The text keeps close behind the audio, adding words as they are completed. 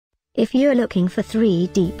If you're looking for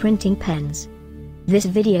 3D printing pens, this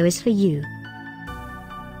video is for you.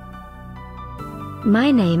 My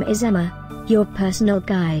name is Emma, your personal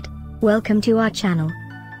guide. Welcome to our channel.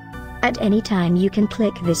 At any time you can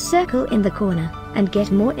click this circle in the corner, and get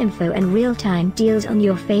more info and real-time deals on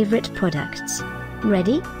your favorite products.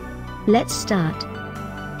 Ready? Let's start.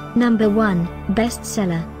 Number 1,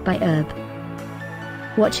 Bestseller, by Aerb.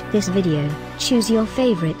 Watch this video, choose your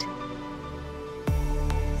favorite.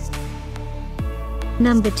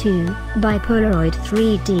 Number 2, by Polaroid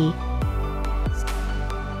 3D.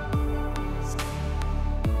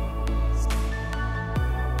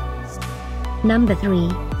 Number 3,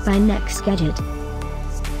 by NEXGADGET.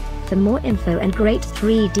 For more info and great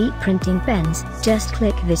 3D printing pens, just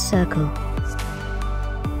click this circle.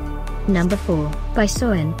 Number 4, by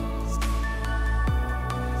Soyan.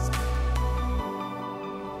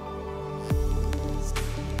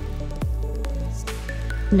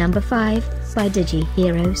 Number 5, by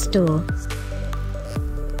DigiHero Store.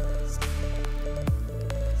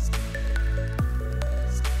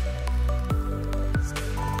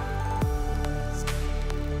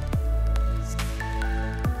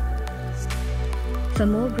 For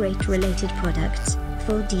more great related products,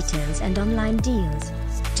 full details and online deals,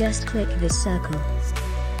 just click this circle.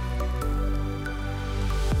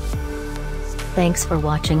 Thanks for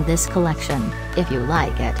watching this collection. If you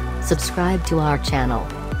like it, subscribe to our channel.